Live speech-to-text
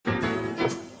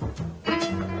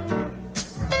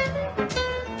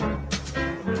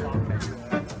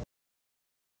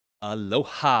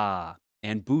Aloha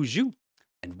and bonjour,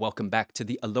 and welcome back to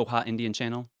the Aloha Indian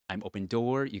channel. I'm Open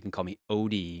Door, you can call me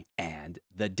Odie, and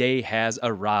the day has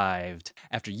arrived.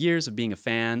 After years of being a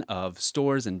fan of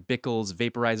Storz and Bickel's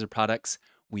Vaporizer products,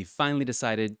 we've finally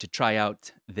decided to try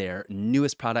out their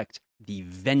newest product, the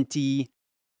Venty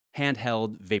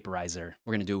handheld vaporizer.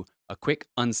 We're gonna do a quick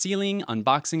unsealing,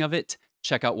 unboxing of it,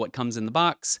 check out what comes in the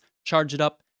box, charge it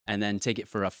up, and then take it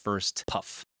for a first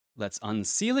puff. Let's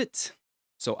unseal it.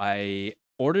 So I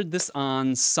ordered this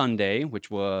on Sunday, which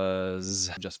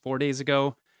was just 4 days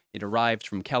ago. It arrived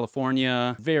from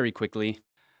California very quickly.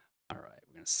 All right,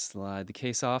 we're gonna slide the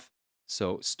case off.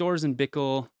 So Storz and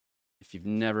Bickel, if you've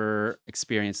never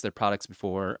experienced their products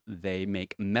before, they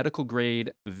make medical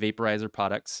grade vaporizer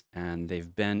products, and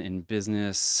they've been in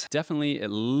business definitely at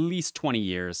least 20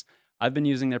 years. I've been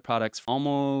using their products for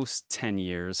almost 10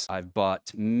 years. I've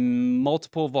bought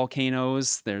multiple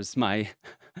volcanoes. There's my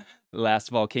last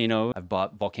volcano. I've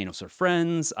bought volcanoes for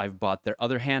friends. I've bought their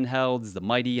other handhelds, the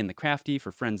Mighty and the Crafty,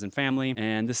 for friends and family.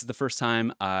 And this is the first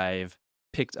time I've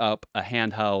picked up a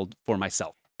handheld for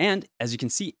myself. And as you can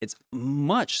see, it's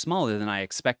much smaller than I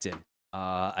expected.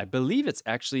 I believe it's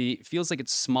actually feels like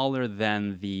it's smaller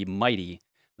than the Mighty.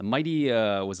 The Mighty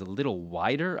was a little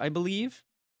wider, I believe.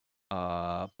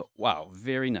 But wow,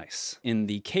 very nice. In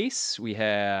the case, we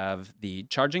have the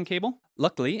charging cable.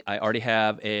 Luckily, I already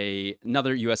have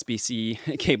another USB-C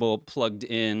cable plugged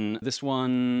in. This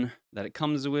one that it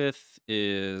comes with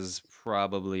is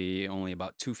probably only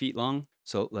about 2 feet long.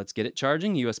 So let's get it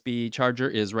charging. USB charger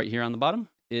is right here on the bottom.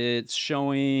 It's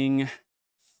showing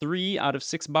 3 out of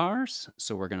 6 bars.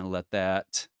 So we're gonna let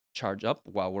that charge up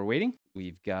while we're waiting.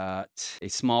 We've got a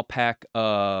small pack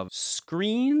of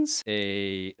screens,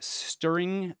 a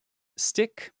stirring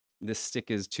stick. This stick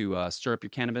is to stir up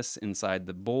your cannabis inside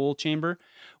the bowl chamber,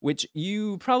 which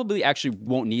you probably actually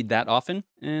won't need that often.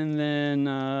 And then,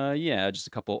 yeah, just a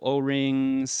couple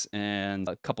O-rings and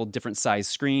a couple different size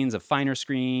screens, a finer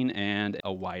screen and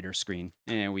a wider screen.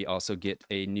 And we also get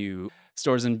a new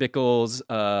Storz & Bickel's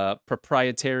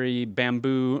proprietary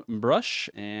bamboo brush.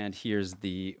 And here's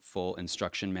the full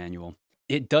instruction manual.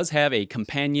 It does have a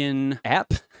companion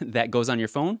app that goes on your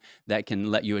phone that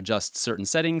can let you adjust certain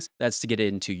settings. That's to get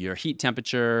into your heat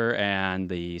temperature and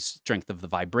the strength of the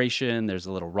vibration. There's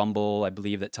a little rumble, I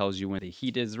believe, that tells you when the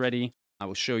heat is ready. I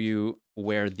will show you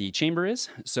where the chamber is.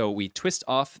 So we twist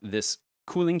off this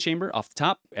cooling chamber off the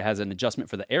top. It has an adjustment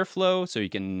for the airflow, so you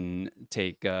can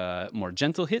take more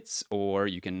gentle hits, or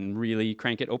you can really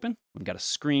crank it open. We've got a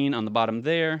screen on the bottom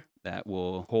there that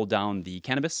will hold down the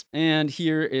cannabis. And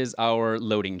here is our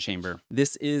loading chamber.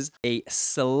 This is a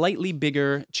slightly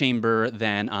bigger chamber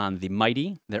than on the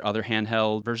Mighty, their other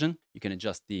handheld version. You can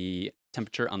adjust the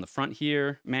temperature on the front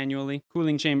here manually.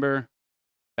 Cooling chamber,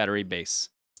 battery base.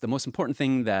 The most important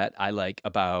thing that I like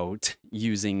about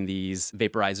using these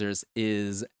vaporizers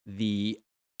is the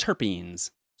terpenes.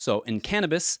 So in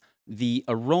cannabis, the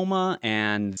aroma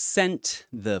and scent,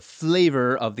 the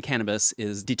flavor of the cannabis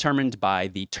is determined by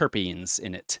the terpenes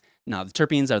in it. Now, the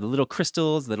terpenes are the little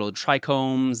crystals, little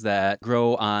trichomes that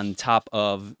grow on top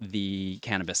of the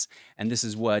cannabis. And this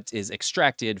is what is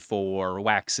extracted for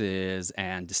waxes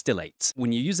and distillates.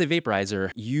 When you use a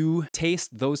vaporizer, you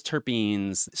taste those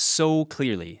terpenes so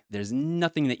clearly. There's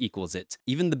nothing that equals it.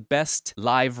 Even the best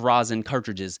live rosin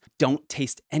cartridges don't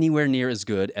taste anywhere near as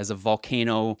good as a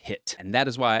volcano hit. And that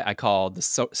is why I call the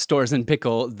Storz &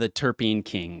 Bickel the terpene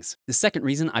kings. The second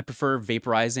reason I prefer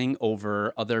vaporizing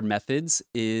over other methods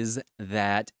is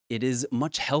that it is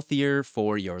much healthier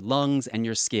for your lungs and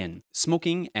your skin.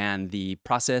 Smoking and the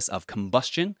process of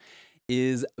combustion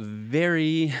is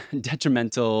very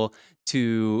detrimental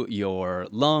to your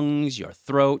lungs, your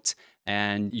throat,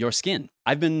 and your skin.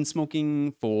 I've been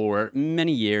smoking for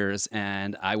many years,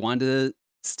 and I want to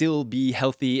still be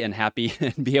healthy and happy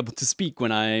and be able to speak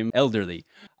when I'm elderly.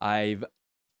 I've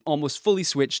almost fully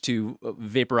switched to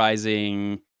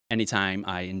vaporizing anytime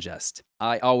I ingest.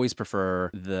 I always prefer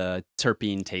the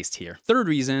terpene taste here. Third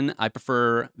reason I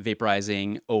prefer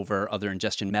vaporizing over other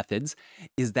ingestion methods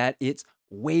is that it's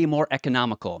way more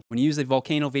economical. When you use a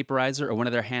volcano vaporizer or one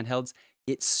of their handhelds,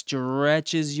 it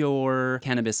stretches your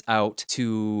cannabis out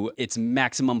to its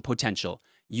maximum potential.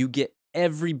 You get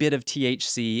every bit of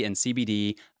THC and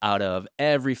CBD out of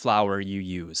every flower you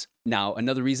use. Now,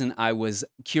 another reason I was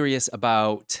curious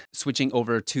about switching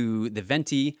over to the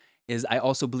Venty is I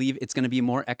also believe it's going to be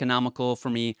more economical for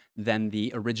me than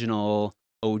the original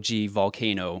OG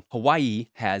volcano. Hawaii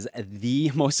has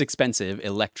the most expensive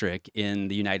electric in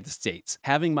the United States.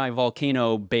 Having my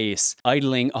volcano base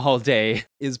idling all day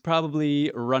is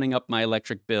probably running up my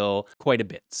electric bill quite a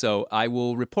bit. So I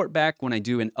will report back when I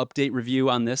do an update review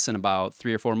on this in about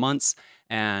 3 or 4 months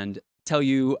and tell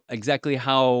you exactly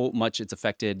how much it's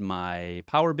affected my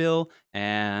power bill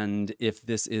and if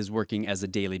this is working as a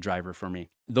daily driver for me.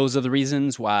 Those are the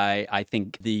reasons why I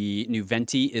think the new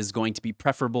Venty is going to be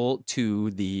preferable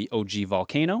to the OG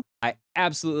Volcano. I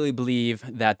absolutely believe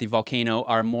that the Volcano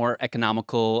are more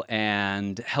economical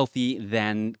and healthy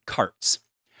than carts.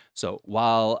 So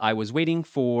while I was waiting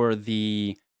for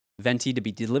the Venty to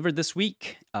be delivered this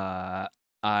week, I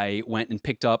went and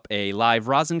picked up a live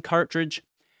rosin cartridge.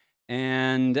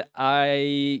 And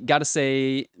I gotta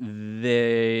say,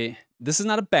 this is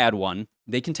not a bad one.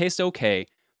 They can taste okay,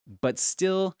 but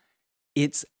still,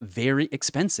 it's very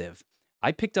expensive.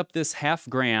 I picked up this half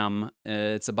gram.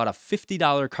 It's about a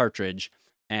 $50 cartridge,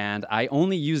 and I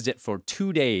only used it for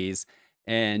 2 days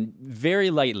and very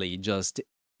lightly, just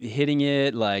hitting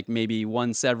it like maybe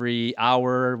once every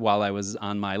hour while I was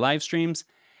on my live streams.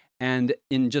 And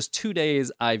in just 2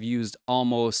 days, I've used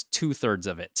almost 2/3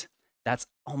 of it. That's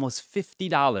almost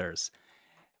 $50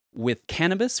 with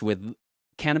cannabis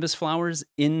flowers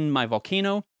in my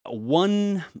volcano.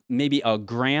 Maybe a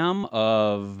gram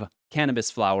of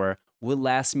cannabis flower will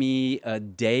last me a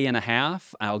day and a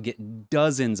half. I'll get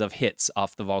dozens of hits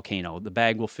off the volcano. The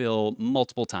bag will fill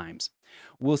multiple times.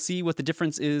 We'll see what the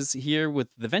difference is here with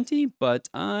the Venty, but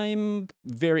I'm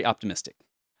very optimistic.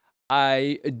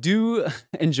 I do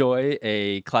enjoy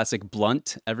a classic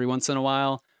blunt every once in a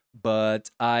while, but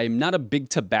I'm not a big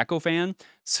tobacco fan.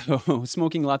 So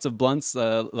smoking lots of blunts,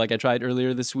 like I tried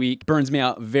earlier this week, burns me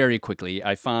out very quickly.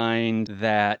 I find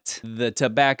that the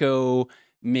tobacco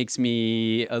makes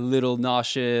me a little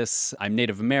nauseous. I'm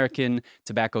Native American.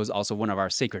 Tobacco is also one of our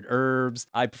sacred herbs.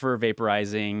 I prefer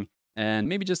vaporizing and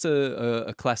maybe just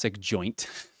a classic joint.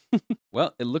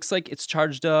 Well, it looks like it's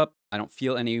charged up. I don't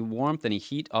feel any warmth, any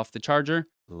heat off the charger.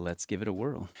 Let's give it a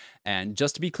whirl. And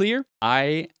just to be clear,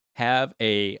 I have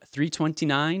a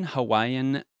 329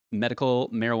 Hawaiian medical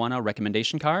marijuana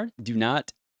recommendation card. Do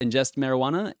not ingest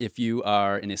marijuana if you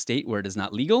are in a state where it is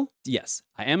not legal. Yes,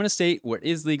 I am in a state where it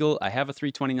is legal. I have a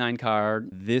 329 card.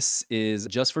 This is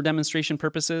just for demonstration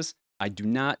purposes. I do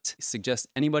not suggest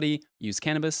anybody use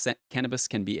cannabis. Cannabis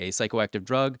can be a psychoactive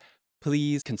drug.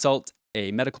 Please consult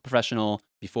a medical professional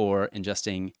before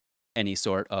ingesting any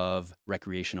sort of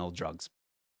recreational drugs.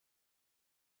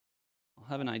 I'll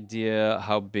have an idea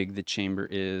how big the chamber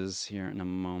is here in a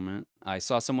moment. I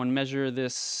saw someone measure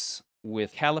this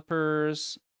with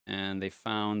calipers, and they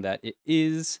found that it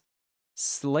is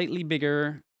slightly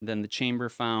bigger than the chamber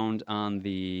found on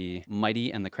the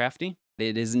Mighty and the Crafty.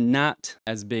 It is not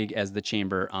as big as the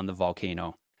chamber on the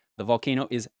Volcano. The Volcano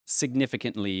is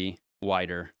significantly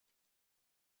wider.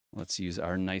 Let's use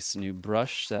our nice new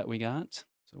brush that we got.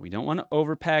 So we don't want to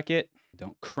overpack it.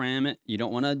 Don't cram it. You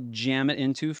don't want to jam it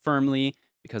in too firmly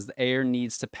because the air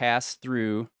needs to pass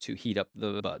through to heat up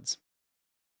the buds.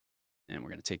 And we're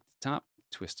going to take the top,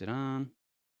 twist it on.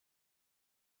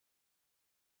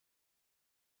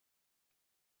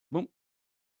 Boom.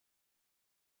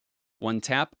 One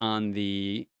tap on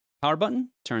the power button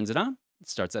turns it on. It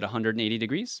starts at 180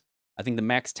 degrees. I think the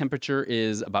max temperature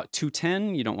is about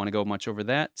 210. You don't want to go much over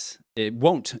that. It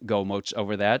won't go much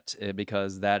over that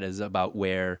because that is about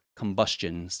where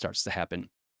combustion starts to happen.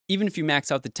 Even if you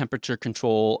max out the temperature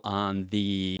control on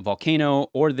the Volcano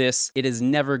or this, it is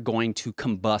never going to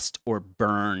combust or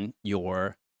burn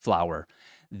your flower.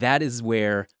 That is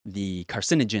where the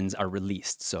carcinogens are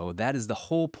released. So that is the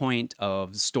whole point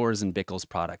of Storz and Bickel's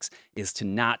products, is to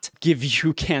not give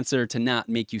you cancer, to not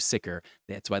make you sicker.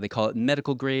 That's why they call it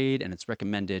medical grade, and it's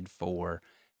recommended for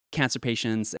cancer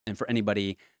patients and for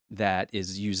anybody that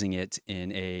is using it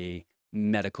in a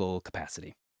medical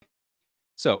capacity.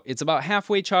 So it's about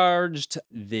halfway charged.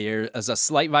 There is a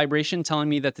slight vibration telling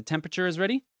me that the temperature is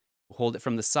ready. Hold it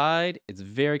from the side. It's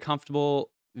very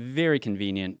comfortable. Very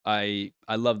convenient. I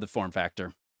love the form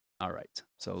factor. All right,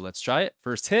 so let's try it.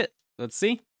 First hit. Let's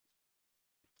see.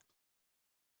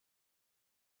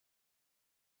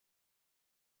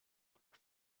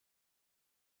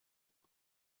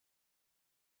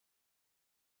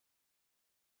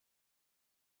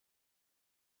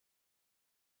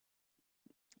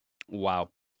 Wow.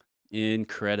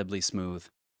 Incredibly smooth.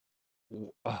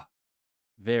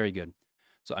 Very good.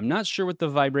 So I'm not sure what the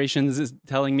vibrations is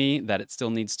telling me, that it still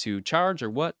needs to charge or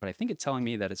what, but I think it's telling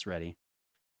me that it's ready.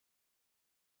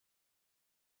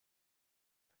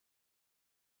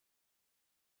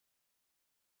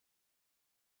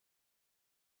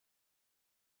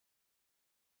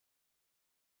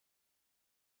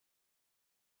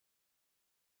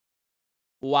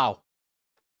 Wow.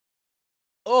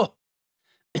 Oh.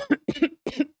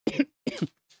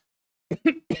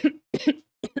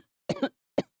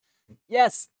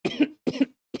 Yes.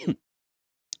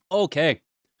 Okay.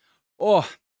 Oh,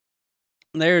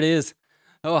 there it is.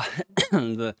 Oh,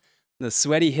 the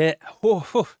sweaty hit. Oh,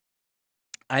 oh.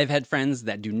 I've had friends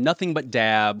that do nothing but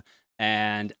dab,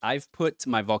 and I've put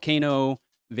my Volcano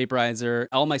vaporizer,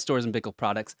 all my Storz and Bickel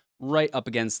products, right up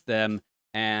against them,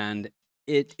 and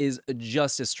it is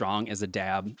just as strong as a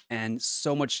dab, and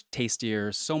so much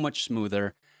tastier, so much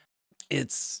smoother.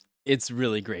 It's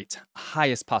really great.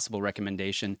 Highest possible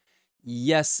recommendation.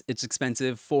 Yes, it's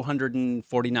expensive.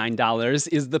 $449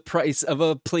 is the price of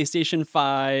a PlayStation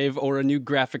 5 or a new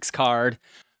graphics card.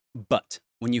 But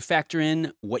when you factor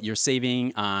in what you're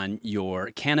saving on your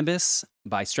cannabis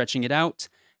by stretching it out,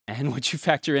 and what you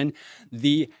factor in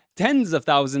the tens of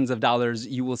thousands of dollars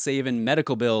you will save in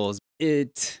medical bills,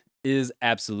 it is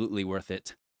absolutely worth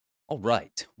it. All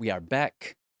right, we are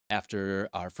back after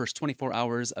our first 24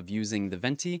 hours of using the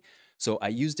Venty. So I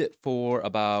used it for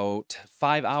about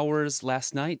 5 hours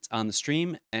last night on the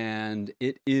stream, and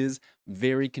it is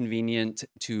very convenient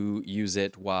to use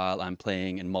it while I'm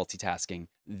playing and multitasking.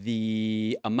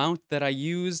 The amount that I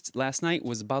used last night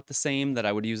was about the same that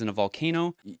I would use in a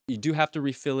Volcano. You do have to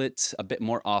refill it a bit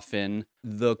more often.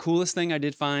 The coolest thing I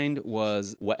did find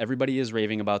was what everybody is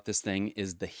raving about this thing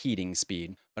is the heating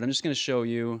speed. But I'm just going to show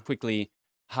you quickly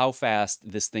how fast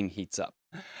this thing heats up.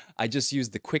 I just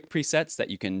used the quick presets that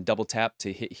you can double tap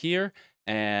to hit here,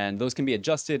 and those can be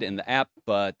adjusted in the app,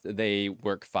 but they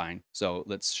work fine. So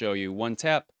let's show you one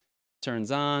tap,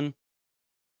 turns on.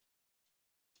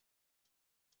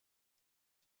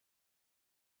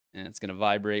 And it's gonna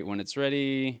vibrate when it's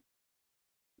ready.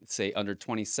 Let's say under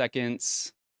 20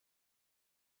 seconds.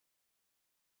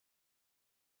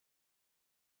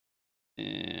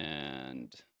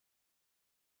 And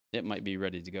it might be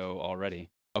ready to go already.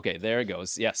 Okay, there it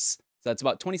goes. Yes. So that's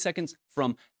about 20 seconds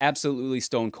from absolutely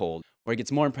stone cold. Where it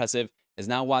gets more impressive is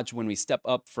now watch when we step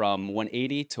up from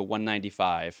 180 to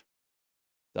 195.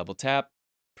 Double tap,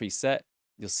 preset.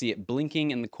 You'll see it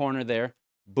blinking in the corner there.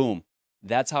 Boom.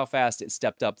 That's how fast it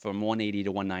stepped up from 180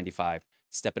 to 195.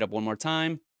 Step it up one more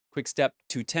time. Quick step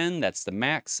 210. That's the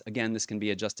max. Again, this can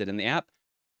be adjusted in the app.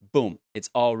 Boom. It's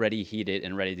already heated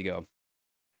and ready to go.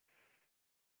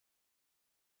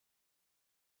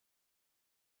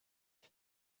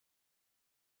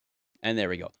 And there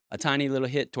we go. A tiny little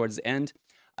hit towards the end.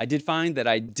 I did find that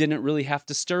I didn't really have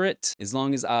to stir it. As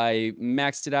long as I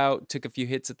maxed it out, took a few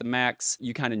hits at the max,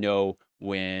 you kind of know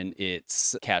when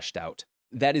it's cashed out.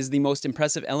 That is the most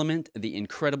impressive element, the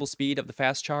incredible speed of the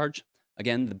fast charge.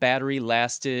 Again, the battery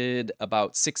lasted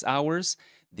about 6 hours.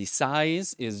 The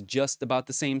size is just about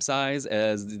the same size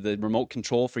as the remote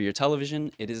control for your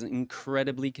television. It is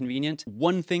incredibly convenient.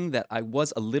 One thing that I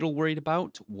was a little worried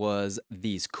about was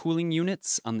these cooling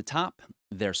units on the top.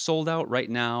 They're sold out right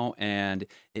now, and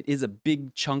it is a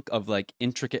big chunk of like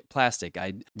intricate plastic.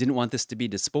 I didn't want this to be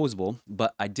disposable,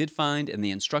 but I did find in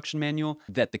the instruction manual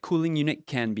that the cooling unit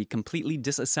can be completely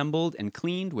disassembled and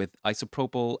cleaned with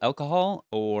isopropyl alcohol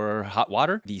or hot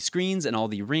water. The screens and all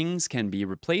the rings can be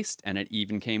replaced, and it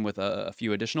even came with a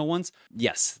few additional ones.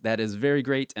 Yes, that is very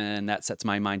great, and that sets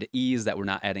my mind at ease that we're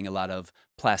not adding a lot of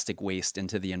plastic waste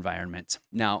into the environment.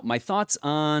 Now, my thoughts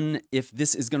on if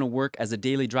this is going to work as a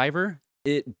daily driver.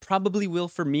 It probably will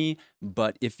for me,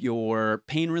 but if your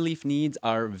pain relief needs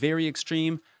are very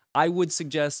extreme, I would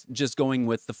suggest just going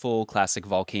with the full classic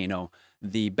Volcano.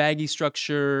 The baggy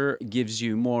structure gives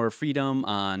you more freedom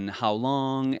on how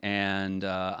long and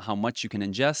how much you can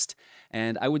ingest.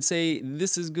 And I would say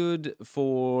this is good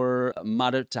for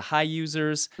moderate to high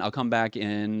users. I'll come back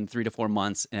in 3 to 4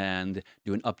 months and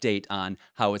do an update on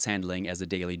how it's handling as a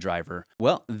daily driver.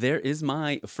 Well, there is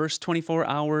my first 24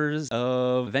 hours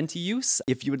of Venty use.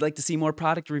 If you would like to see more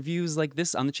product reviews like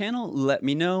this on the channel, let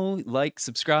me know. Like,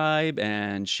 subscribe,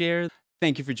 and share.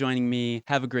 Thank you for joining me.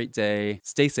 Have a great day.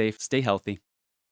 Stay safe. Stay healthy.